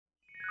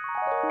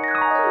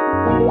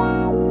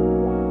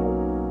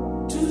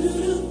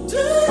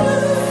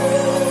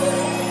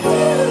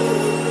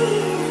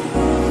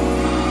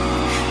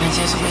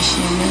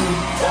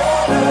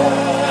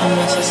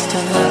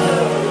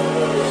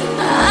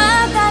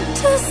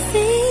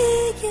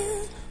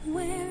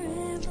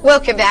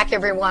Welcome back,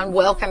 everyone.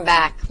 Welcome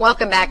back.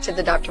 Welcome back to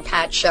the Dr.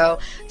 Pat Show.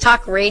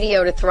 Talk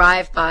radio to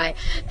thrive by.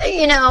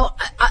 You know,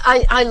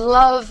 I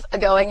love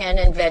going and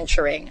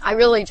adventuring. I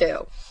really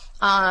do.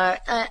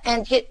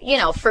 And, you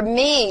know, for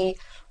me,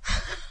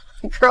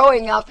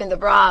 growing up in the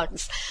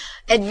Bronx,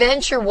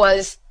 adventure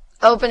was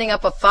opening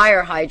up a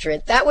fire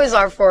hydrant. That was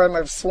our form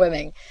of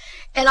swimming.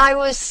 And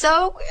I'm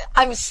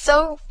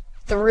so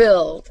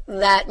thrilled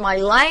that my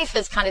life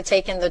has kind of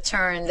taken the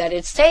turn that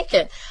it's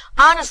taken.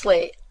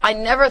 Honestly, I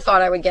never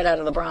thought I would get out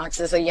of the Bronx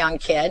as a young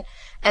kid.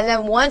 And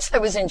then once I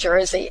was in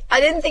Jersey,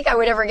 I didn't think I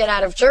would ever get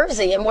out of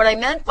Jersey. And what I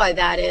meant by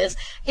that is,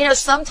 you know,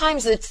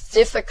 sometimes it's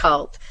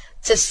difficult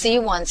to see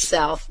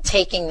oneself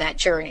taking that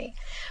journey.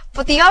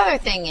 But the other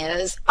thing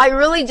is, I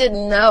really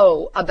didn't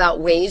know about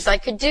ways I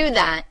could do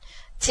that.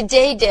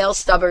 Today, Dale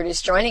Stubbard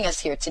is joining us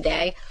here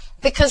today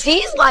because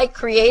he's like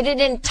created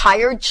an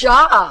entire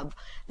job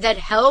that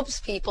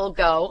helps people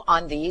go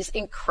on these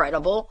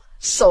incredible,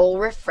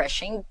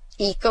 soul-refreshing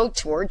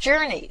Ecotour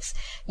journeys.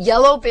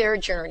 Yellow Bear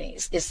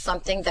Journeys is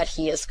something that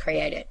he has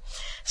created.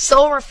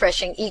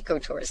 Soul-refreshing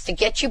Ecotours to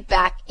get you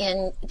back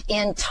in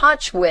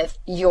touch with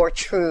your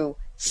true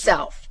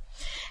self.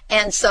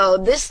 And so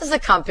this is a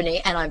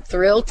company, and I'm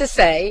thrilled to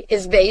say,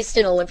 is based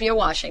in Olympia,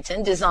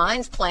 Washington,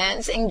 designs,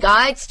 plans, and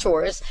guides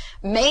tours,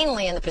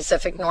 mainly in the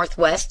Pacific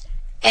Northwest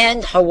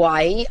and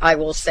Hawaii, I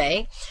will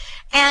say.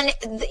 And,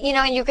 you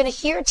know, you're going to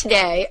hear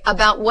today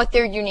about what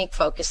their unique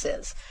focus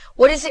is.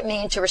 What does it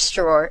mean to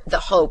restore the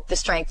hope, the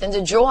strength, and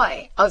the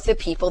joy of the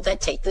people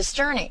that take this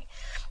journey?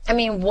 I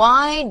mean,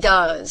 why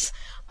does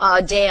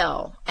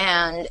Dale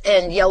and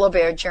Yellow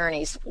Bear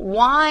Journeys,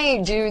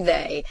 why do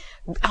they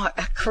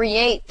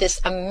create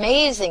this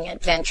amazing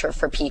adventure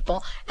for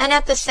people and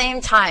at the same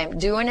time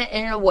doing it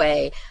in a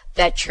way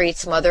that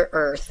treats Mother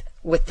Earth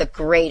with the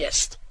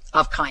greatest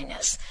of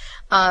kindness?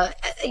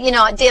 You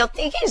know, Dale,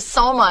 thank you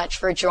so much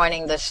for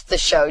joining the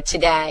show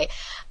today.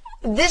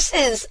 This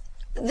is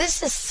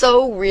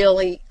so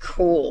really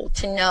cool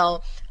to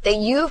know that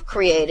you've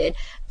created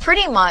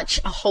pretty much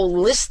a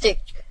holistic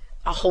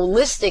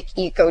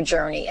eco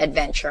journey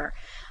adventure.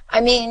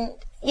 I mean,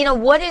 you know,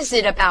 what is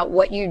it about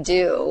what you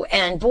do?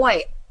 And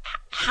boy,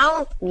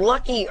 how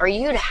lucky are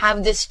you to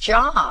have this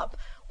job?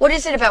 What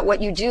is it about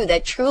what you do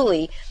that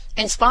truly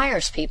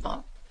inspires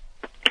people?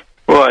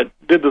 Well, I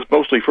did this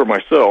mostly for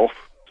myself.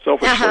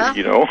 Selfishly,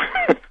 you know,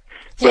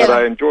 but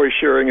I enjoy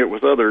sharing it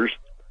with others.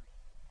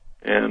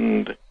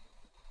 And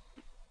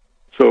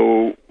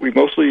so we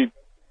mostly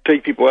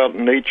take people out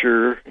in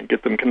nature and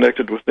get them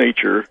connected with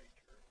nature.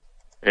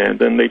 And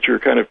then nature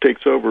kind of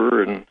takes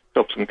over and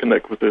helps them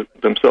connect with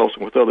themselves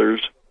and with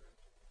others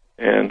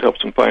and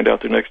helps them find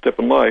out their next step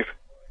in life.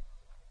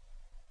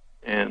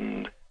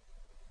 And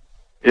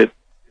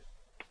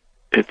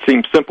it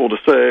seems simple to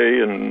say,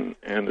 and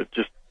it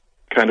just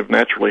kind of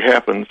naturally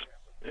happens.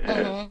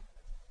 And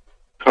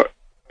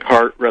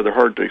rather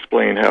hard to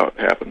explain how it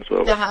happens.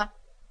 So.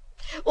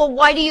 Well,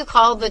 why do you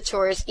call the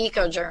tours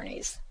Eco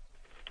Journeys?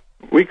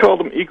 We call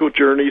them Eco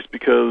Journeys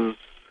because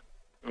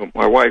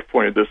my wife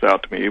pointed this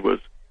out to me. Was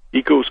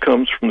ecos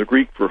comes from the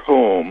Greek for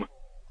home,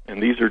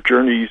 and these are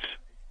journeys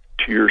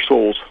to your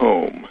soul's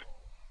home.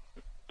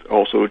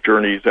 Also,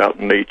 journeys out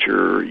in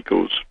nature,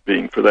 ecos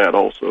being for that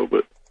also,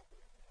 but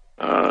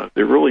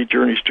they're really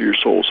journeys to your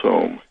soul's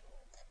home.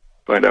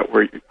 Find out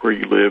where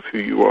you live, who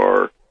you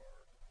are,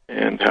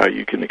 and how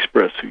you can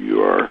express who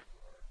you are.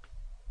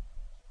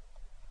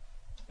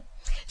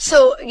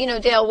 So, you know,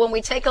 Dale, when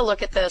we take a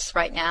look at this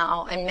right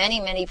now, and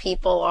many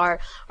people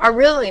are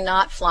really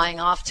not flying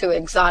off to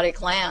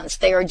exotic lands.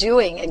 They are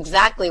doing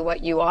exactly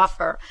what you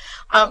offer.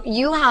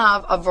 You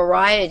have a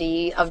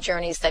variety of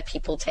journeys that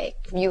people take.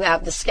 You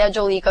have the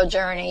schedule eco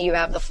journey, you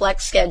have the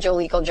flex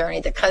schedule eco journey,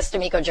 the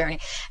custom eco journey.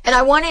 And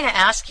I wanted to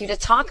ask you to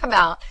talk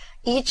about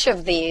each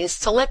of these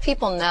to let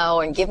people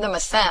know and give them a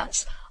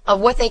sense of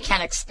what they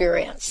can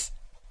experience.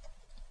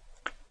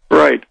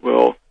 Right.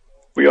 Well,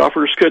 we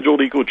offer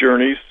scheduled eco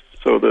journeys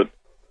so that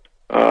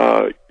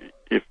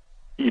if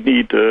you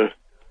need to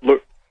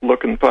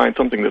look and find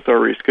something that's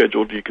already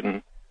scheduled, you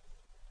can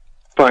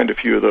find a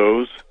few of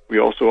those. We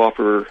also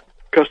offer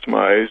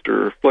customized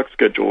or flex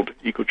scheduled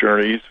eco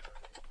journeys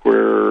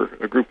where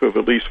a group of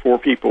at least 4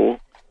 people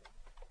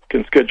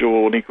can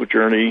schedule an eco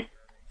journey,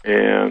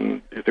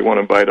 and if they want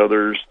to invite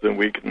others, then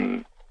we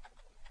can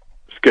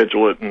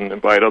schedule it and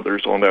invite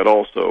others on that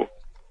also.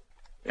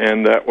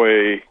 And that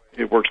way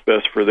it works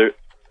best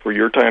for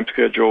your time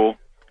schedule.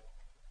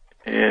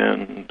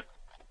 And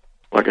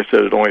like I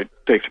said, it only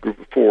takes a group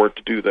of 4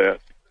 to do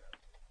that.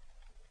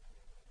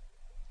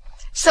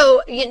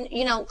 So,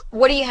 you know,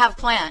 what do you have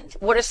planned?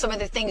 What are some of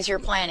the things you're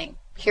planning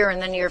here in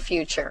the near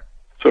future?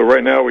 So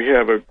right now we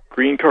have a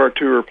green car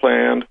tour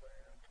planned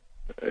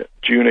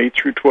June 8th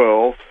through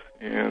 12th,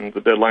 and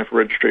the deadline for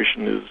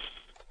registration is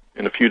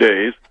in a few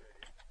days.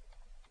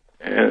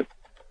 And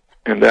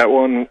that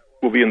one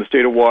will be in the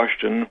state of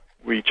Washington.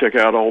 We check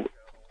out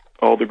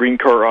all the green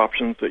car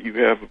options that you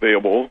have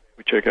available.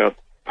 We check out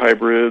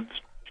hybrids,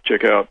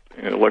 check out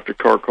an electric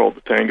car called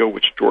the Tango,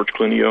 which George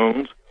Clooney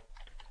owns,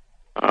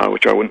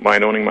 which I wouldn't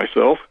mind owning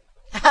myself.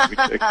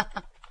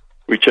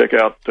 We check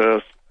out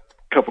a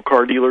couple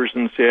car dealers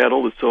in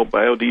Seattle that sell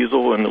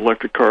biodiesel and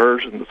electric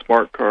cars and the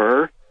smart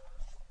car.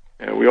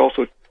 And we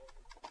also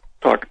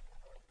talk,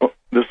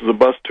 this is a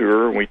bus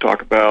tour, and we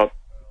talk about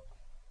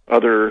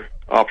other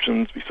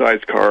options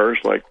besides cars,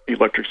 like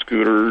electric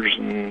scooters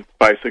and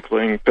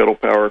bicycling, pedal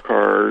power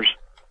cars,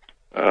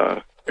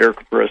 air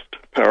compressed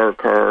power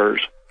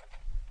cars.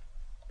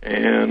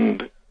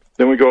 And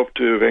then we go up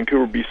to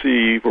Vancouver,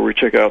 BC, where we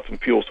check out some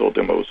fuel cell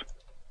demos.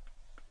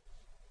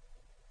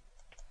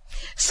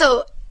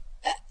 So,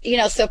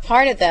 so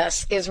part of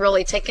this is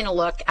really taking a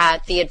look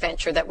at the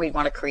adventure that we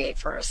want to create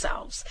for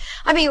ourselves.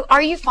 I mean,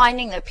 are you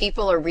finding that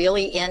people are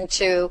really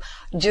into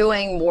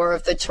doing more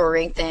of the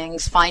touring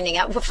things, finding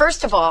out? Well,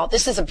 first of all,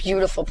 this is a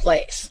beautiful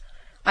place.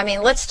 I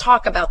mean, let's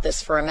talk about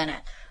this for a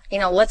minute.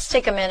 Let's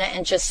take a minute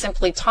and just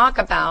simply talk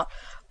about,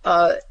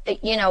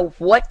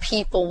 what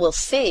people will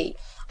see.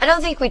 I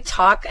don't think we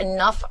talk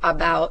enough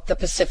about the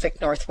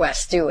Pacific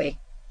Northwest, do we?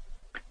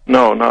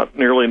 No, not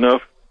nearly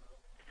enough.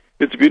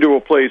 It's a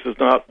beautiful place. It's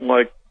not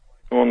like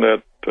on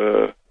that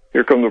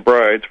Here Come the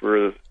Brides,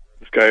 where the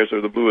skies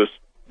are the bluest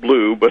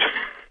blue, but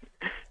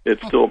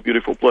it's still a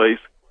beautiful place.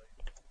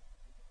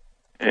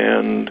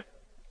 And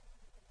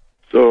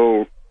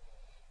so,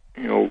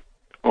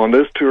 on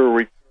this tour,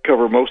 we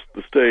cover most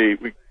of the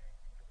state. We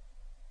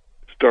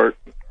start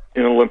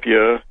in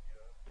Olympia,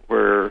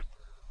 where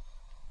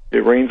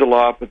it rains a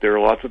lot, but there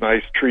are lots of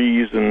nice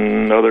trees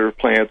and other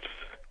plants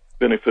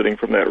benefiting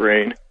from that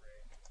rain.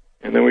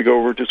 And then we go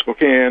over to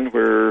Spokane,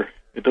 where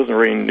it doesn't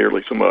rain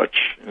nearly so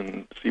much,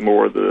 and see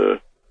more of the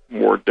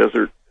more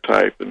desert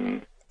type,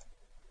 and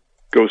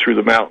go through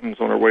the mountains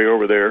on our way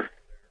over there.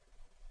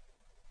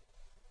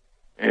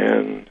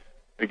 And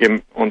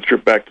again, on the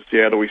trip back to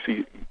Seattle, we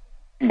see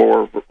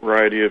more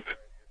variety of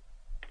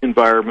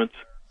environments.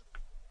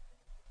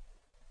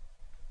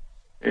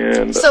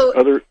 And so,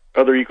 other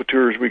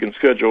ecotours we can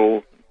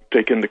schedule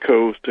take in the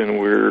coast, and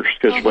we're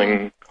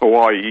scheduling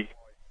Hawaii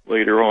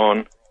later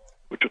on,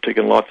 which will take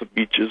in lots of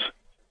beaches.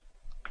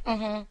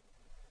 Mm-hmm.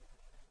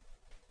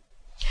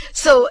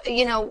 So,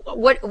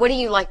 what do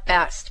you like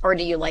best, or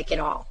do you like it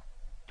all?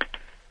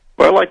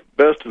 What I like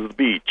best is the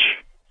beach.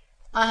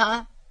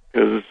 Uh-huh.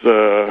 Because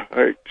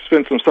I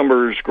spent some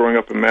summers growing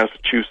up in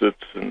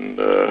Massachusetts, and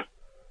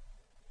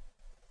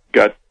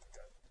got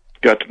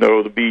to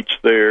know the beach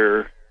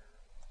there,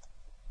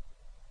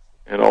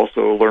 and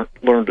also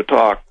learned to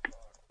talk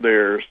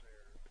there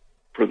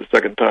for the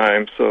second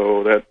time.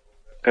 So that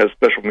has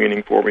special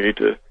meaning for me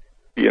to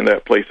be in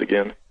that place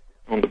again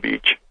on the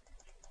beach.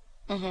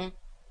 Mm-hmm.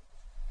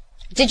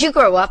 Did you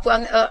grow up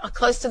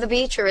close to the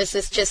beach, or is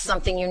this just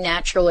something you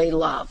naturally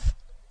love?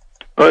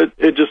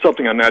 It's just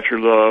something I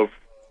naturally love.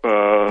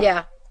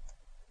 Yeah.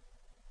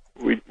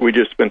 We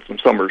just spent some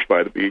summers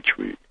by the beach.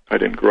 I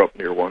didn't grow up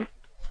near one.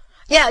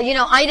 Yeah,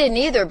 I didn't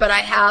either, but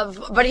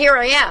but here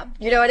I am.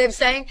 You know what I'm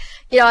saying?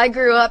 I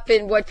grew up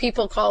in what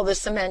people call the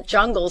cement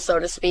jungle, so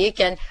to speak,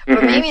 or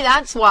maybe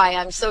that's why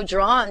I'm so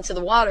drawn to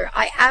the water.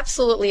 I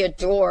absolutely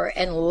adore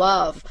and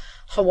love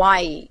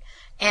Hawaii,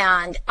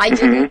 and I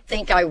didn't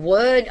think I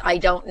would. I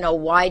don't know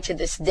why to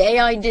this day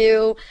I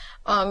do.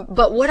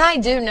 But what I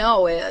do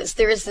know is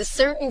there is this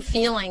certain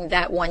feeling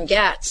that one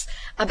gets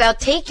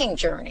about taking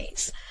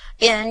journeys.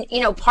 And,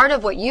 part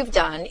of what you've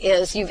done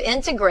is you've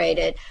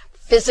integrated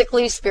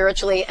physically,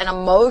 spiritually, and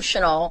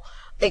emotional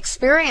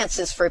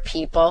experiences for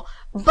people,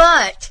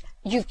 but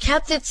you've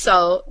kept it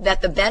so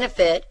that the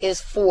benefit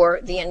is for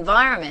the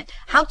environment.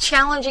 How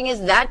challenging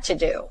is that to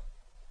do?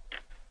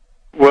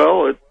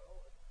 Well,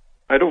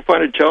 I don't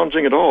find it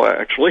challenging at all,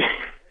 actually.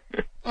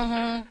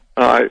 I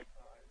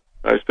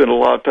spend a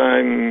lot of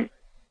time,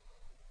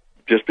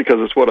 just because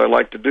it's what I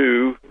like to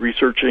do,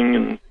 researching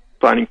and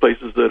finding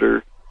places that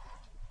are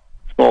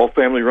small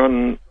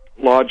family-run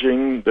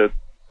lodging, that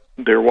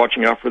they're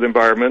watching out for the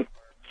environment.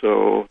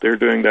 So they're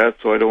doing that,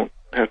 so I don't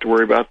have to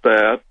worry about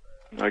that.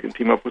 I can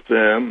team up with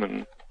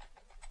them,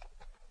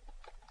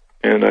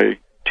 and I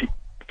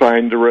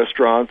find the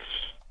restaurants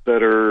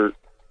that are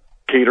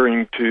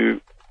catering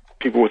to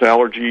people with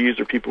allergies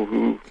or people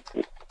who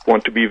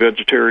want to be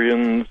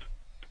vegetarians,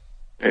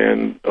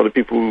 and other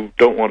people who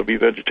don't want to be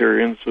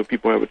vegetarians, so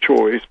people have a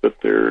choice, but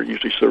they're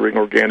usually serving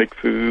organic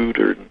food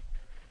or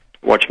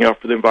watching out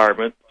for the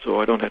environment,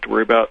 so I don't have to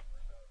worry about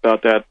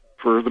that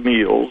for the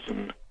meals,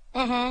 and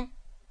then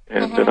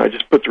I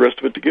just put the rest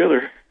of it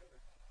together.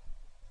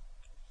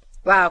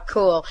 Wow,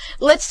 cool.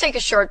 Let's take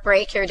a short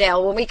break here,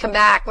 Dale. When we come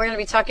back, we're going to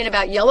be talking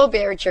about Yellow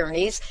Bear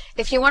Journeys.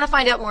 If you want to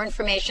find out more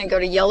information, go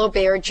to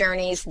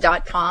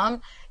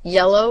yellowbearjourneys.com,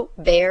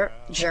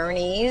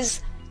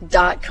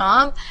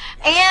 yellowbearjourneys.com.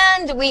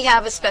 And we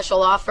have a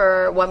special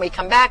offer when we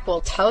come back.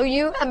 We'll tell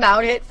you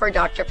about it for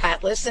Dr.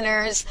 Pat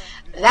listeners.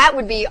 That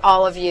would be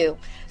all of you.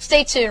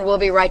 Stay tuned. We'll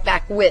be right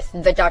back with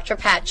the Dr.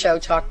 Pat Show,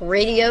 talk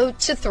radio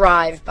to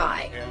thrive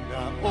by. And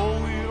I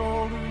owe it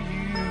all to you.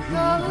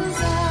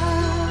 'Cause I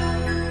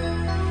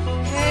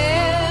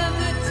had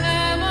the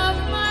time of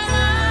my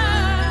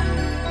life,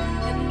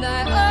 and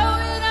I owe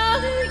it all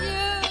to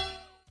you.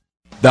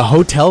 The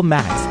Hotel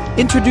Max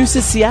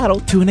introduces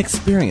Seattle to an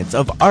experience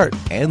of art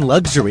and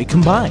luxury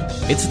combined.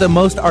 It's the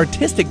most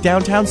artistic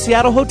downtown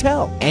Seattle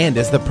hotel and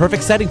is the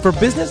perfect setting for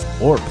business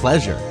or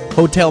pleasure.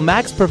 Hotel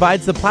Max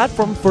provides the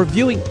platform for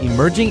viewing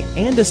emerging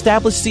and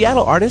established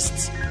Seattle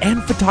artists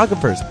and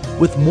photographers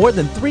with more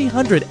than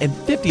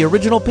 350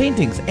 original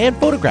paintings and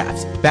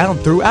photographs found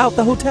throughout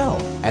the hotel.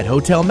 At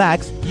Hotel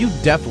Max, you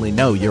definitely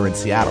know you're in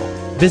Seattle.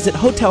 Visit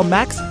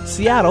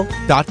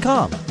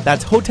HotelMaxSeattle.com.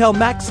 That's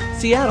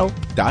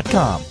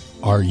HotelMaxSeattle.com.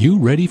 Are you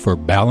ready for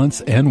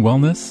balance and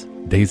wellness?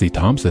 Daisy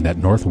Thompson at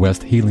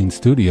Northwest Healing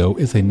Studio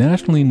is a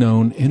nationally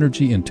known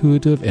energy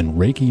intuitive and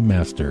Reiki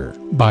master.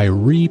 By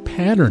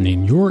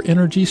repatterning your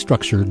energy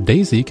structure,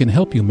 Daisy can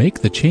help you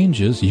make the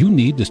changes you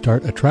need to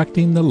start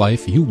attracting the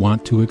life you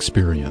want to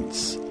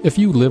experience. If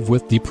you live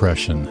with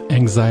depression,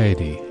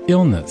 anxiety,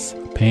 illness,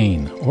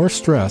 pain, or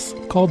stress,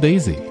 call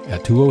Daisy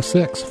at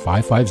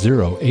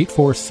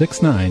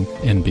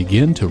 206-550-8469 and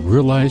begin to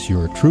realize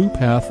your true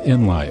path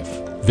in life.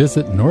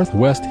 Visit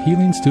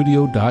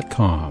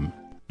northwesthealingstudio.com.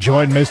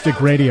 Join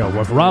Mystic Radio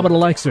with Robin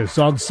Alexis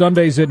on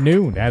Sundays at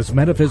noon as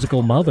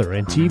metaphysical mother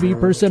and TV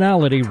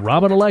personality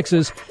Robin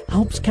Alexis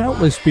helps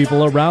countless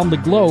people around the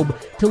globe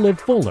to live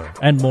fuller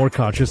and more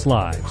conscious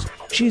lives.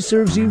 She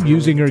serves you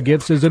using her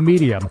gifts as a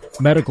medium,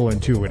 medical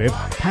intuitive,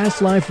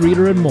 past life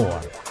reader, and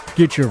more.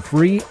 Get your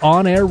free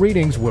on-air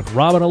readings with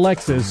Robin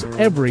Alexis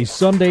every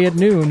Sunday at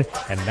noon,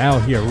 and now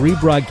hear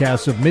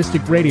rebroadcasts of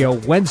Mystic Radio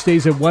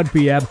Wednesdays at 1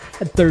 p.m.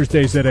 and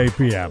Thursdays at 8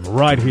 p.m.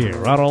 right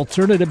here on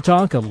Alternative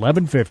Talk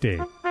 1150.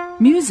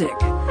 Music,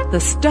 the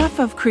stuff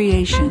of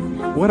creation.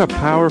 What a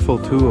powerful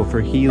tool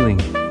for healing,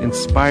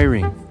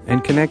 inspiring,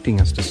 and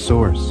connecting us to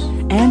Source.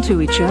 And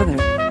to each other.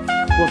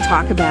 We'll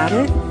talk about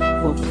it.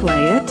 We'll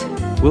play it.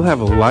 We'll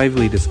have a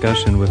lively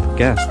discussion with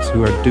guests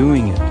who are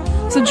doing it.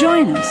 So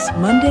join us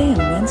Monday and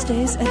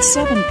Wednesdays at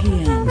 7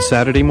 p.m. And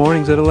Saturday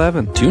mornings at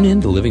 11. Tune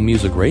in to Living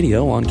Music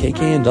Radio on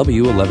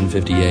KKNW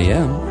 1150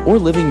 AM or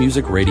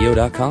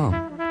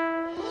livingmusicradio.com.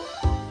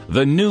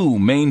 The new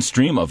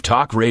mainstream of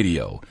talk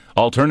radio.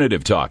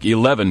 Alternative Talk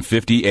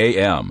 1150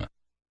 AM.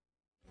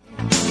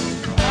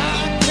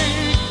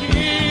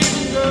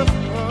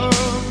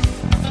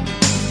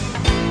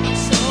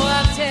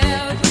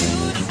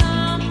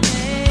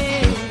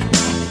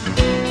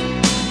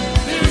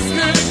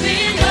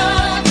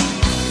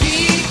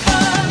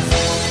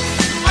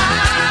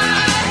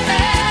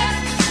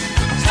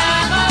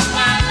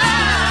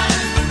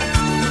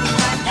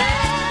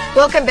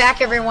 Welcome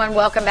back, everyone.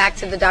 Welcome back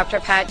to the Dr.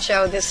 Pat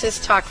Show. This is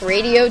Talk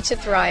Radio to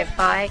Thrive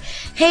By.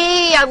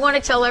 Hey, I want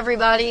to tell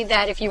everybody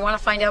that if you want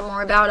to find out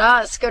more about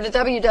us, go to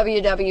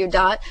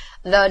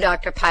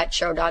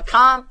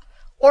www.thedrpatshow.com,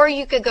 or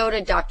you could go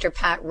to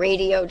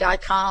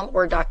drpatradio.com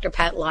or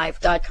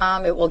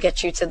drpatlive.com. It will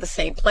get you to the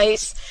same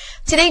place.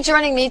 Today,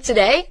 joining me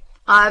today,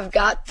 I've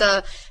got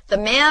the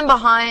man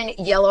behind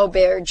Yellow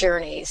Bear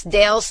Journeys,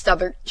 Dale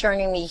Stubbert,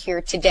 joining me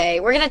here today.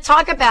 We're going to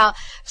talk about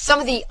some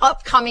of the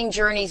upcoming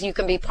journeys you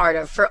can be part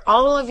of. For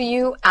all of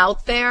you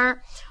out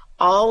there,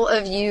 all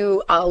of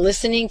you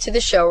listening to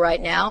the show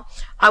right now,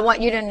 I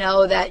want you to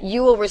know that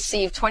you will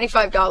receive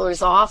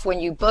 $25 off when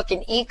you book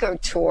an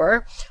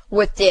Ecotour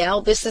with Dale.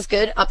 This is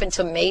good up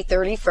until May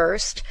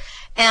 31st.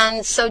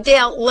 And so,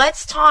 Dale,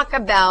 let's talk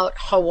about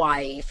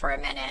Hawaii for a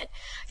minute.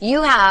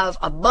 You have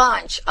a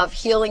bunch of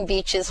Healing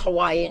Beaches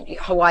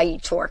Hawaii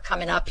tour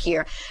coming up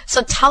here.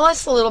 So tell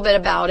us a little bit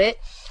about it.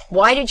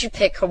 Why did you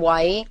pick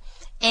Hawaii?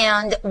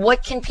 And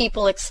what can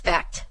people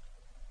expect?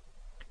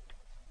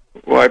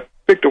 Well, I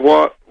picked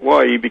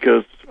Hawaii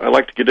because I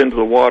like to get into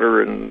the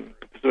water. In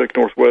the Pacific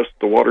Northwest,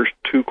 the water's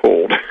too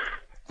cold.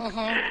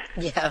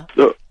 Mm-hmm. Yeah.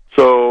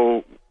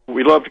 So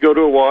we love to go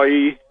to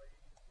Hawaii.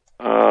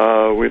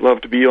 We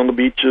love to be on the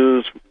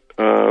beaches,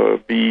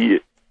 be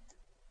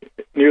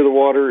near the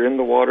water, in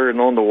the water, and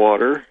on the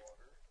water.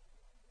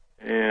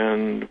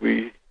 And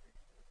we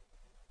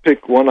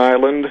pick one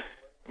island.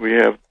 We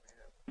have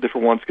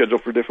different ones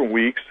scheduled for different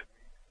weeks.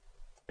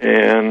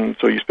 And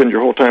so you spend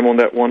your whole time on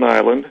that one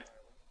island.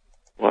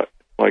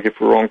 Like if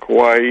we're on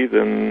Kauai,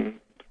 then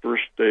the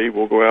first day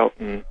we'll go out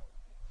and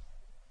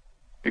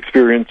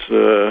experience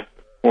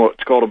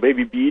what's called a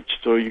baby beach,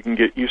 so you can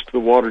get used to the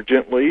water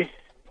gently,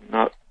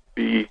 not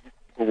be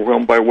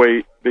overwhelmed by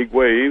big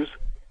waves.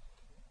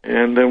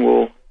 And then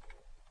we'll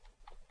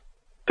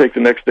take the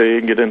next day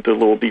and get into a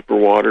little deeper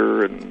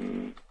water,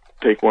 and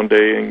take one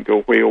day and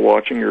go whale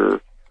watching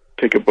or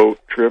take a boat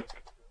trip.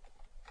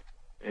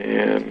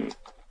 And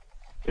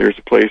there's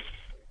a place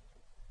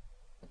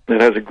that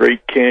has a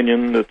great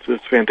canyon that's as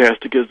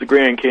fantastic as the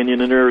Grand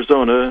Canyon in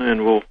Arizona,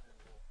 and we'll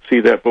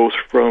see that both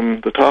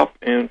from the top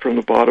and from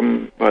the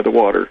bottom by the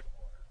water.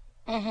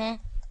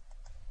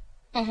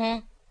 Mm-hmm. Mm-hmm.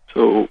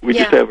 So we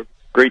just have a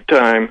great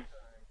time.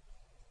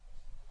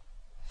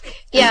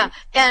 Yeah,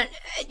 and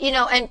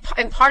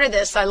and part of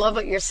this, I love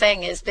what you're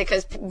saying, is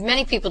because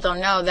many people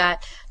don't know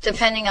that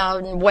depending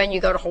on when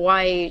you go to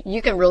Hawaii,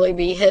 you can really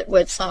be hit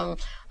with some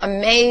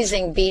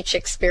amazing beach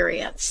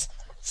experience.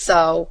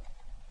 So,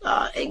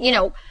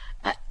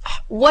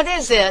 What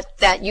is it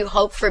that you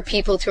hope for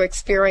people to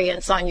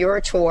experience on your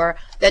tour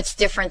that's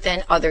different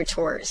than other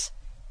tours?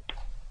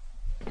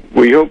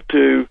 We hope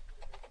to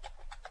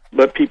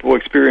let people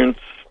experience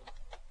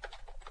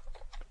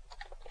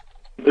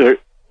a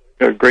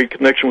great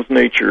connection with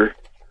nature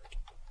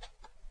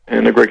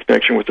and a great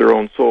connection with their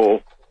own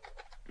soul.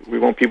 We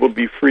want people to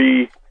be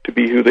free to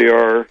be who they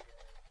are,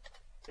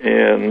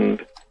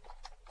 and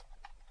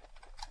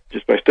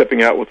just by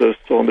stepping out with us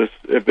on this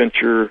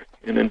adventure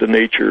and into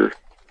nature,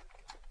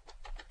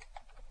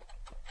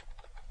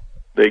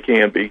 they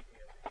can be.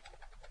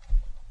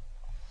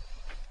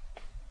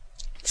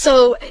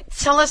 So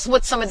tell us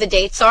what some of the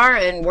dates are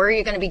and where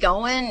you're going to be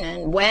going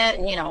and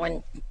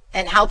when,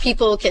 and how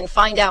people can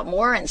find out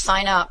more and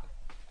sign up.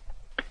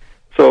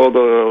 So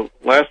the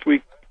last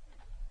week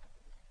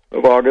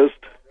of August,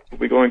 we'll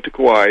be going to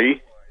Kauai,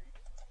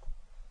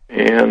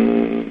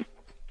 and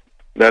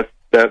that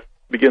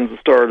begins the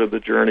start of the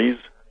journeys.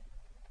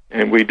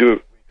 And we're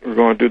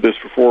going to do this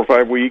for 4 or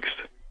 5 weeks.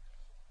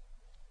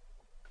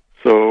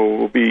 So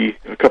we'll be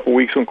a couple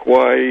weeks on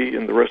Kauai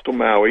and the rest on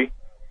Maui.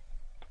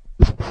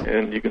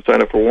 And you can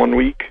sign up for 1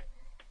 week.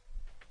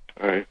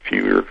 If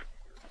you're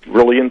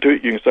really into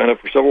it, you can sign up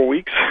for several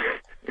weeks.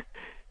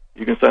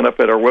 You can sign up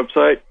at our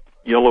website,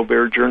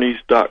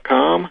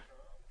 yellowbearjourneys.com.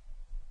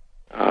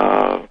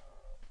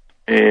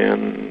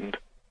 And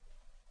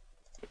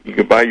you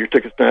can buy your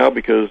tickets now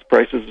because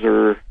prices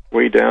are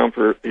way down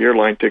for the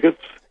airline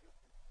tickets.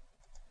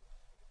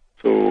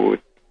 So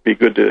it'd be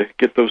good to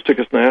get those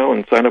tickets now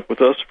and sign up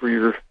with us for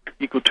your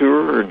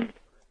eco-tour and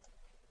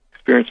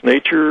experience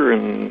nature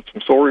and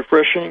some soul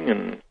refreshing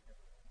and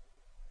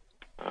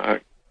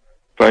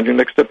find your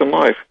next step in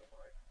life.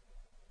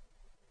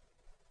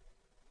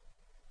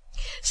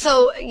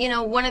 So,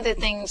 one of the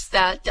things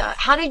that,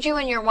 how did you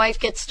and your wife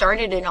get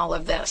started in all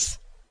of this?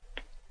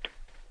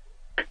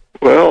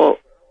 Well,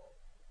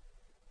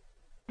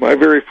 my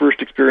very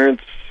first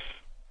experience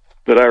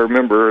that I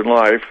remember in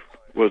life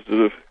was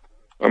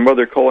my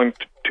mother calling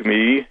to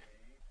me,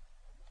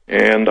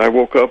 and I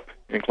woke up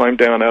and climbed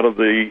down out of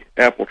the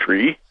apple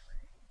tree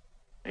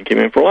and came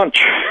in for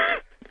lunch.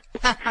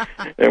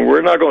 And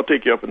we're not going to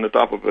take you up in the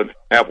top of an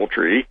apple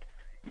tree,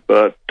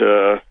 but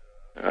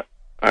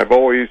I've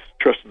always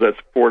trusted that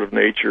support of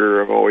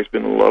nature. I've always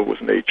been in love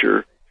with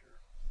nature.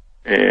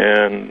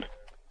 And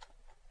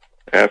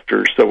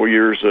after several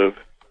years of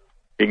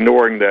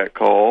ignoring that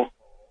call,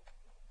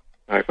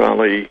 I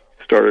finally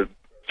started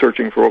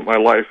searching for what my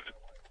life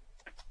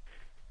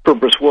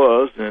purpose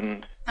was,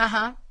 and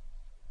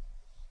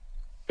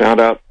found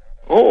out,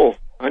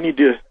 I need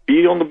to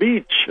be on the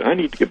beach. I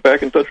need to get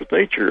back in touch with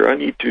nature. I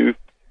need to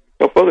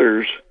help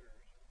others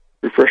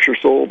refresh their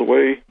soul the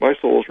way my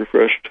soul is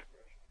refreshed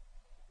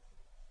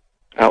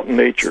out in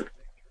nature.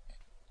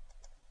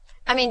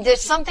 I mean,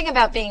 there's something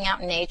about being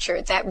out in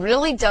nature that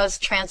really does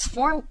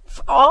transform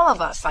all of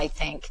us, I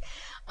think,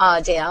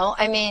 Dale.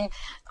 I mean,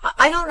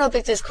 I don't know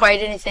that there's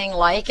quite anything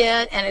like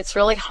it, and it's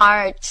really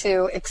hard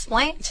to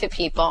explain to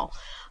people.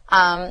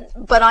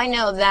 But I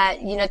know that,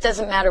 it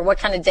doesn't matter what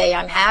kind of day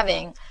I'm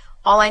having.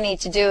 All I need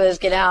to do is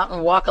get out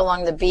and walk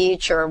along the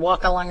beach or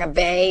walk along a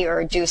bay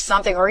or do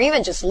something, or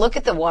even just look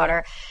at the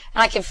water,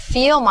 and I can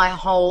feel my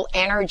whole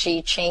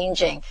energy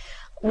changing.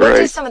 What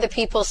do some of the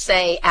people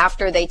say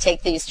after they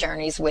take these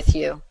journeys with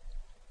you?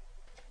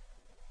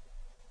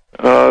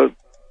 Well,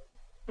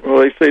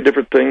 they say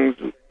different things,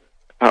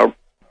 how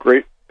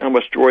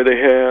much joy they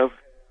have.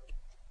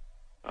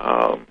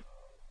 I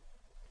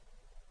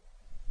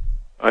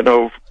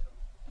know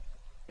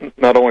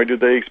not only do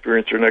they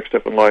experience their next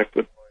step in life,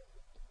 but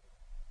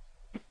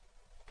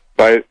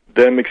by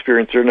them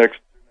experiencing their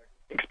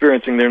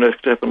next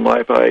step in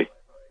life, I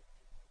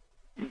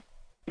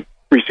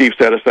receive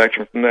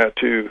satisfaction from that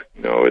too.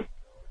 It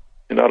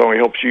not only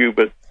helps you,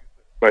 but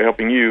by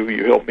helping you,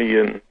 you help me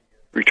in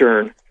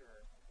return.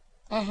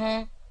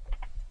 Mm-hmm.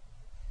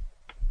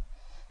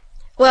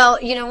 Well,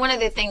 one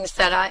of the things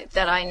that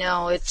I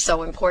know it's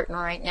so important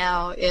right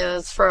now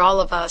is for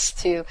all of us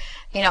to,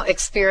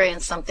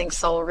 experience something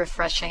soul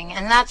refreshing,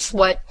 and that's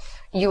what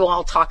you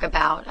all talk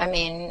about. I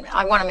mean,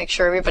 I want to make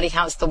sure everybody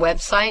has the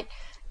website,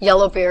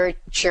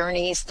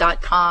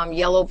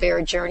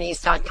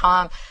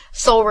 yellowbearjourneys.com,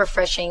 soul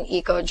refreshing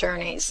eco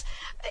journeys.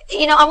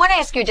 I want to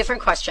ask you a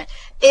different question.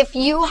 If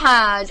you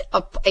had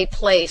a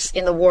place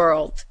in the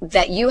world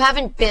that you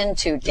haven't been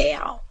to,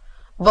 Dale,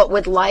 but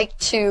would like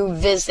to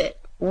visit,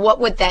 what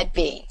would that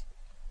be?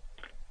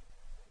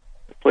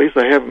 A place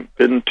I haven't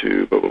been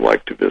to but would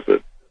like to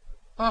visit.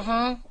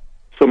 Mm-hmm.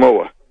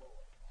 Samoa.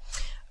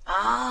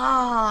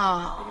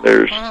 Oh.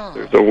 There's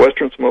a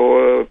Western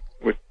Samoa,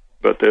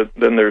 but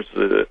then there's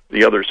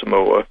the other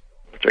Samoa,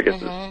 which I guess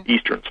is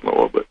Eastern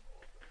Samoa, but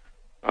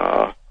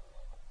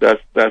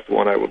that's the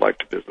one I would like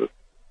to visit.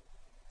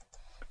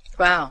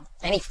 Wow.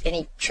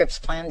 Any trips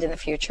planned in the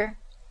future?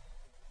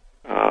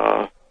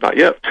 Not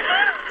yet.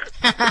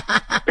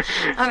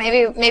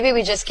 Maybe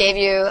we just gave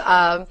you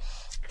that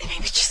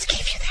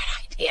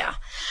idea.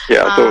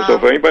 Yeah. So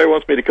if anybody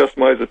wants me to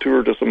customize a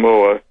tour to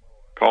Samoa,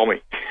 call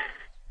me.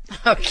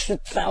 Okay,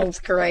 sounds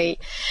great.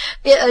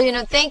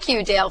 Yeah, thank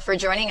you, Dale, for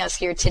joining us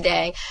here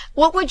today.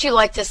 What would you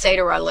like to say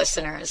to our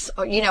listeners?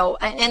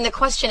 And the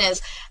question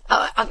is,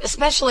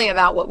 especially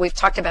about what we've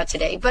talked about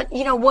today, but,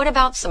 what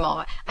about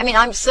Samoa? I mean,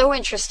 I'm so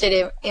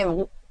interested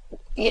in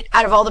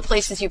out of all the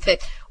places you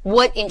picked,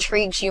 what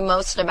intrigues you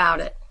most about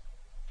it?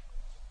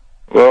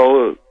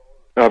 Well,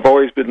 I've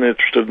always been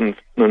interested in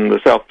the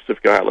South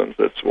Pacific Islands.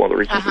 That's one of the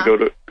reasons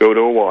to go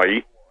to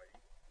Hawaii.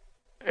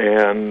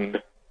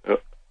 And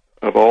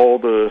of all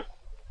the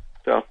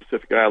South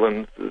Pacific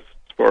Islands, as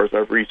far as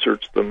I've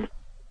researched them,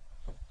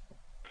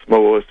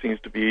 Samoa seems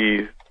to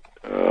be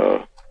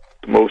the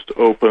most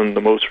open,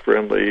 the most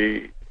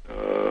friendly,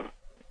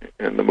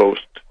 and the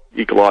most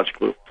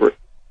ecologically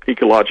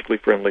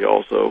friendly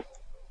also.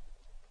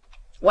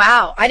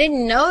 Wow, I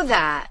didn't know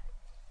that.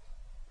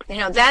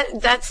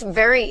 That's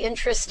very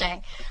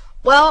interesting.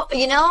 Well,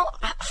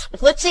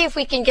 let's see if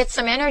we can get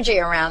some energy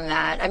around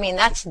that. I mean,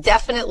 that's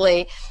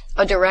definitely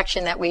a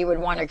direction that we would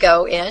want to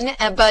go in.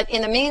 But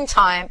in the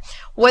meantime,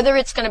 whether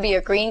it's going to be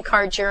a green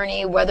card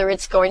journey, whether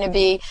it's going to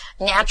be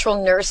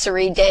natural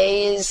nursery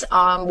days,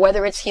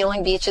 whether it's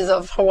healing beaches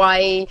of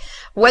Hawaii,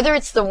 whether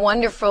it's the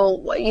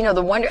wonderful,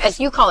 as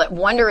you call it,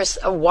 wondrous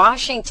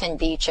Washington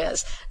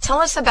beaches. Tell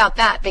us about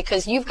that,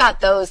 because you've got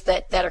those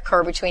that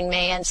occur between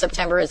May and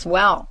September as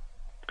well.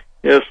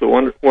 Yes, the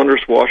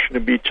wondrous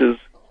Washington beaches.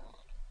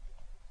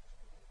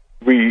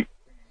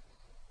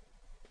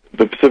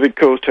 The Pacific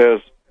Coast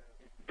has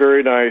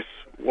very nice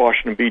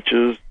Washington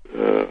beaches.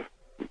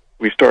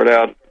 We start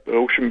out at the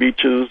ocean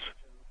beaches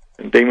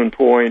and Damon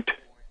Point.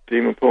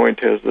 Damon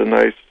Point has a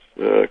nice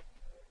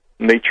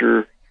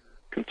nature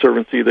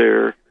conservancy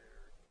there.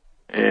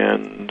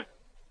 And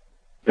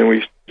then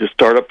we just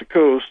start up the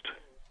coast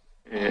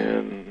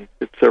and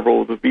hit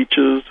several of the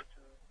beaches.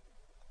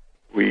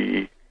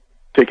 We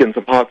take in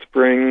some hot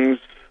springs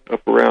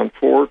up around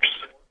Forks.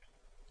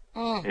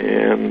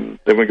 And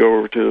then we go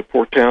over to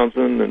Port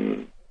Townsend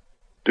and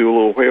do a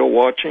little whale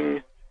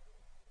watching,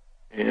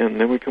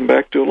 and then we come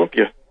back to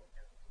Olympia.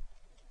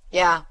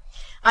 Yeah.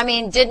 I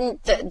mean,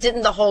 didn't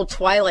the whole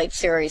Twilight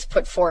series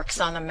put Forks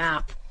on the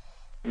map?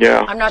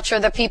 Yeah. I'm not sure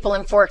the people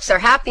in Forks are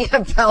happy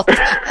about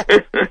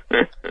that.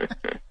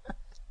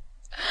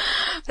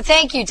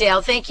 Thank you,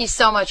 Dale. Thank you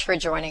so much for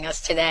joining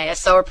us today. I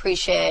so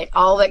appreciate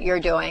all that you're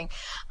doing.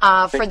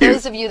 For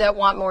those of you that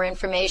want more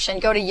information,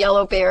 go to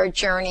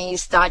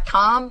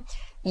yellowbearjourneys.com,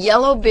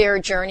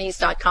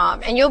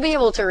 yellowbearjourneys.com, and you'll be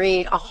able to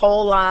read a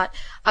whole lot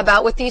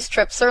about what these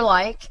trips are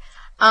like.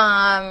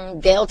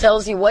 Dale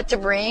tells you what to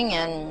bring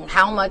and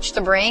how much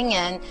to bring,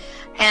 and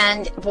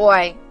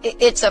boy,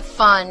 it's a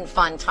fun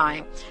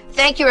time.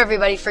 Thank you,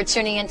 everybody, for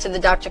tuning into the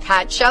Dr.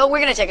 Pat Show. We're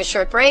going to take a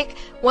short break.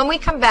 When we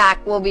come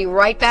back, we'll be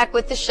right back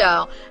with the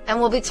show, and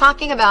we'll be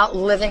talking about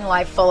living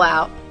life full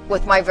out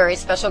with my very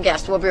special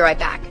guest. We'll be right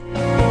back.